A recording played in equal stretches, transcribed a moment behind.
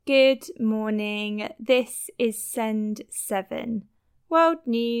Good morning. This is Send 7, World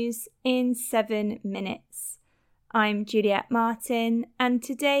News in 7 minutes. I'm Juliet Martin, and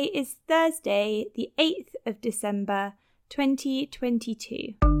today is Thursday, the 8th of December,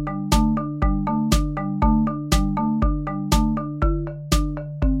 2022.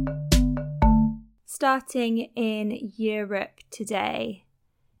 Starting in Europe today.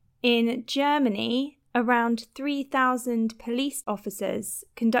 In Germany, around 3,000 police officers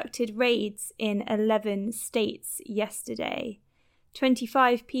conducted raids in 11 states yesterday.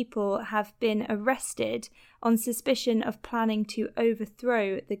 25 people have been arrested on suspicion of planning to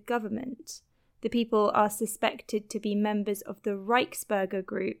overthrow the government. The people are suspected to be members of the Reichsbürger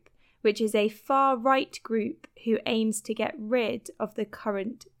Group, which is a far-right group who aims to get rid of the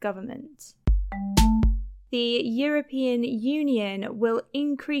current government. The European Union will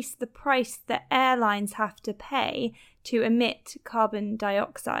increase the price that airlines have to pay to emit carbon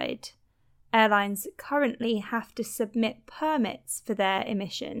dioxide. Airlines currently have to submit permits for their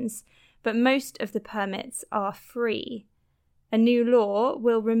emissions, but most of the permits are free. A new law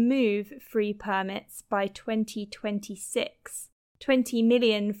will remove free permits by 2026. 20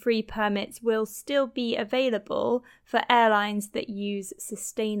 million free permits will still be available for airlines that use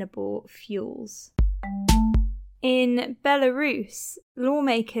sustainable fuels. In Belarus,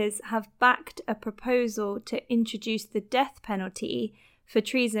 lawmakers have backed a proposal to introduce the death penalty for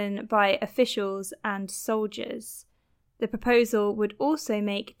treason by officials and soldiers. The proposal would also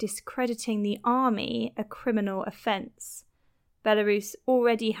make discrediting the army a criminal offence. Belarus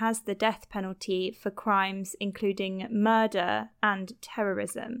already has the death penalty for crimes including murder and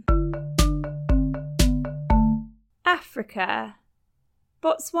terrorism. Africa.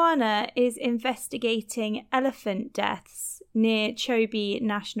 Botswana is investigating elephant deaths near Chobe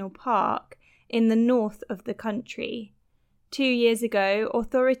National Park in the north of the country. 2 years ago,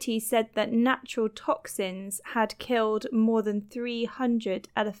 authorities said that natural toxins had killed more than 300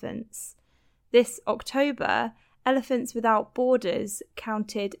 elephants. This October, Elephants Without Borders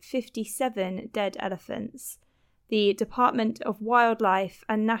counted 57 dead elephants. The Department of Wildlife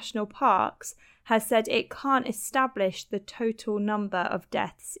and National Parks has said it can't establish the total number of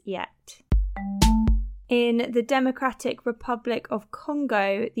deaths yet. In the Democratic Republic of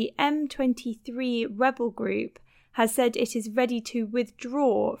Congo, the M23 rebel group has said it is ready to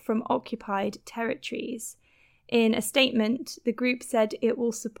withdraw from occupied territories. In a statement, the group said it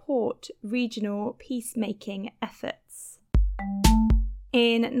will support regional peacemaking efforts.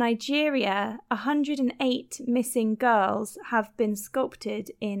 In Nigeria, 108 missing girls have been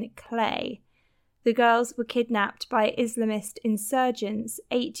sculpted in clay. The girls were kidnapped by Islamist insurgents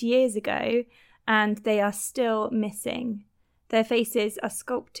 8 years ago, and they are still missing. Their faces are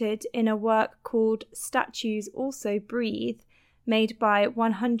sculpted in a work called Statues Also Breathe, made by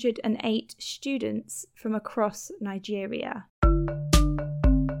 108 students from across Nigeria.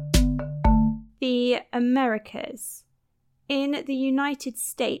 The Americas. In the United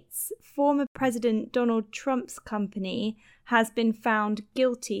States, former President Donald Trump's company has been found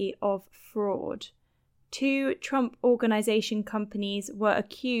guilty of fraud. 2 Trump Organization companies were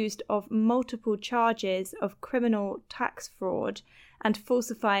accused of multiple charges of criminal tax fraud and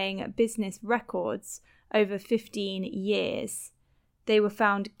falsifying business records over 15 years. They were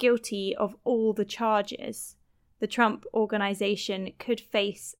found guilty of all the charges. The Trump Organization could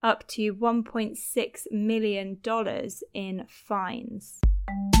face up to $1.6 million in fines.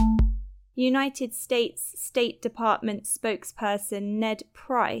 United States State Department spokesperson Ned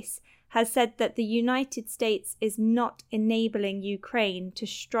Price has said that the United States is not enabling Ukraine to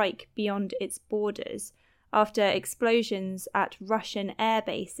strike beyond its borders after explosions at Russian air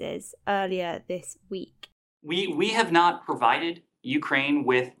bases earlier this week. We have not provided Ukraine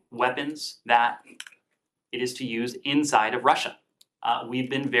with weapons that it is to use inside of Russia. We've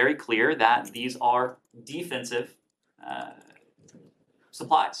been very clear that these are defensive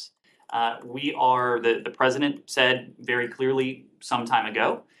supplies. The president said very clearly some time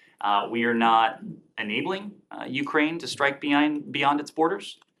ago, we are not enabling Ukraine to strike beyond its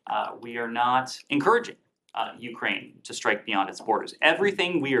borders. We are not encouraging Ukraine to strike beyond its borders.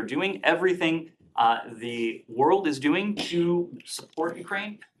 Everything we are doing, everything the world is doing to support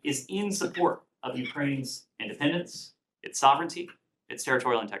Ukraine is in support of Ukraine's independence, its sovereignty, its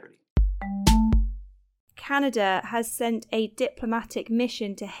territorial integrity. Canada has sent a diplomatic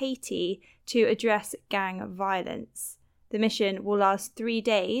mission to Haiti to address gang violence. The mission will last 3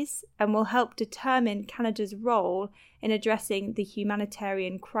 days and will help determine Canada's role in addressing the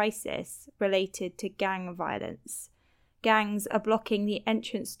humanitarian crisis related to gang violence. Gangs are blocking the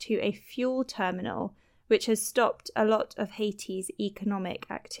entrance to a fuel terminal which has stopped a lot of Haiti's economic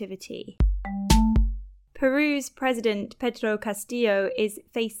activity. Peru's President Pedro Castillo is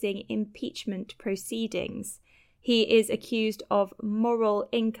facing impeachment proceedings. He is accused of moral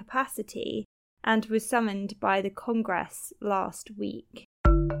incapacity and was summoned by the Congress last week.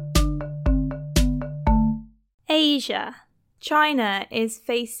 Asia. China is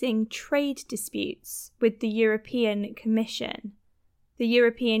facing trade disputes with the European Commission. The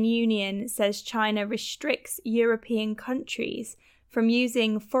European Union says China restricts European countries from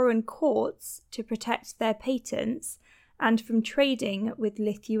using foreign courts to protect their patents and from trading with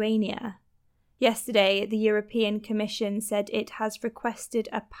Lithuania. Yesterday, the European Commission said it has requested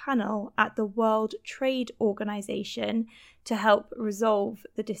a panel at the World Trade Organization to help resolve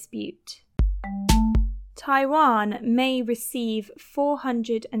the dispute. Taiwan may receive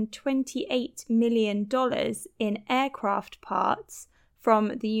 $428 million in aircraft parts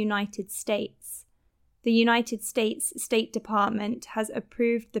from the United States. The United States State Department has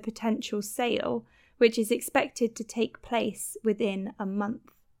approved the potential sale, which is expected to take place within a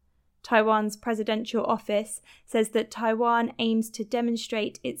month. Taiwan's presidential office says that Taiwan aims to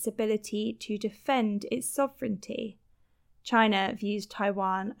demonstrate its ability to defend its sovereignty. China views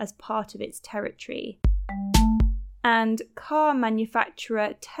Taiwan as part of its territory. And car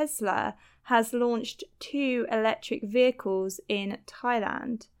manufacturer Tesla has launched 2 electric vehicles in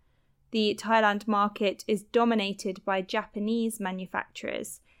Thailand. The Thailand market is dominated by Japanese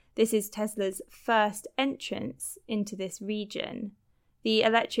manufacturers. This is Tesla's first entrance into this region. The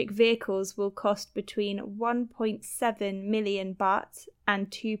electric vehicles will cost between 1.7 million baht and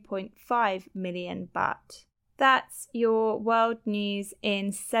 2.5 million baht. That's your world news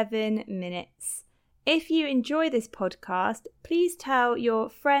in 7 minutes. If you enjoy this podcast, please tell your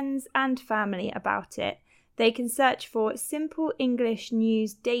friends and family about it. They can search for Simple English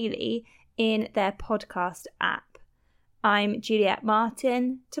News Daily in their podcast app. I'm Juliet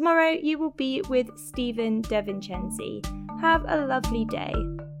Martin. Tomorrow you will be with Stephen DeVincenzi. Have a lovely day.